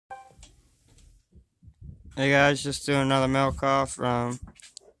Hey guys, just doing another mail call from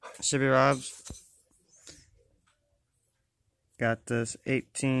Shibby Robs. Got this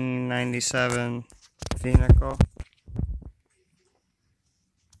 1897 V-nickel.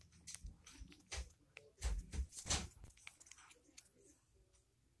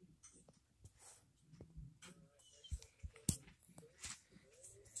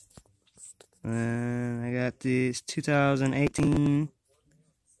 And I got these 2018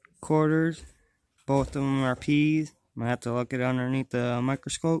 quarters. Both of them are P's. Might have to look it underneath the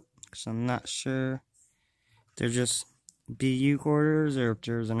microscope because I'm not sure if they're just BU quarters or if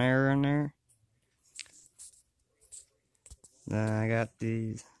there's an error in there. Then I got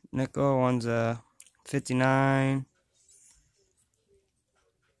these nickel. One's a 59.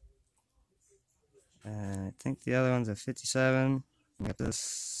 And I think the other one's a 57. I got this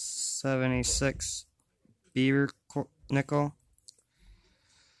 76 beaver nickel.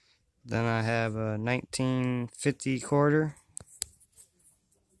 Then I have a 1950 quarter.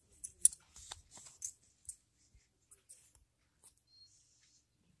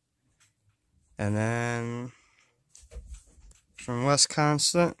 And then from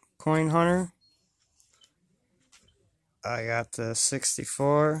Wisconsin Coin Hunter, I got the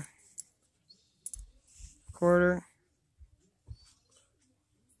 64 quarter.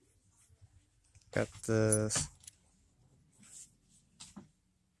 Got the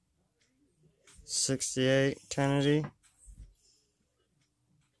 68 Kennedy.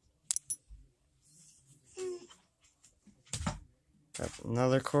 Got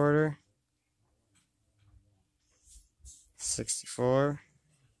another quarter. 64.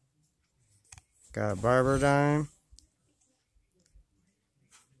 Got a barber dime.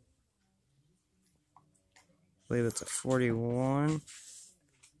 I believe it's a 41.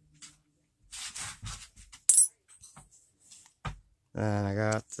 Then I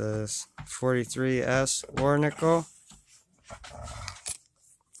got this 43S war nickel.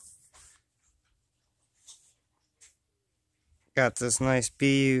 Got this nice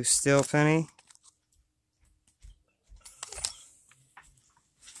BU steel penny.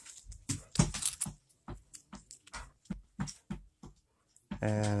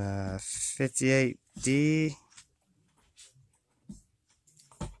 And a 58D.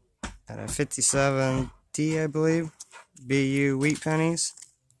 And a 57D, I believe. BU wheat pennies.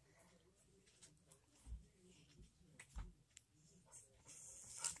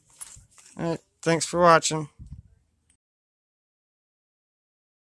 Alright, thanks for watching.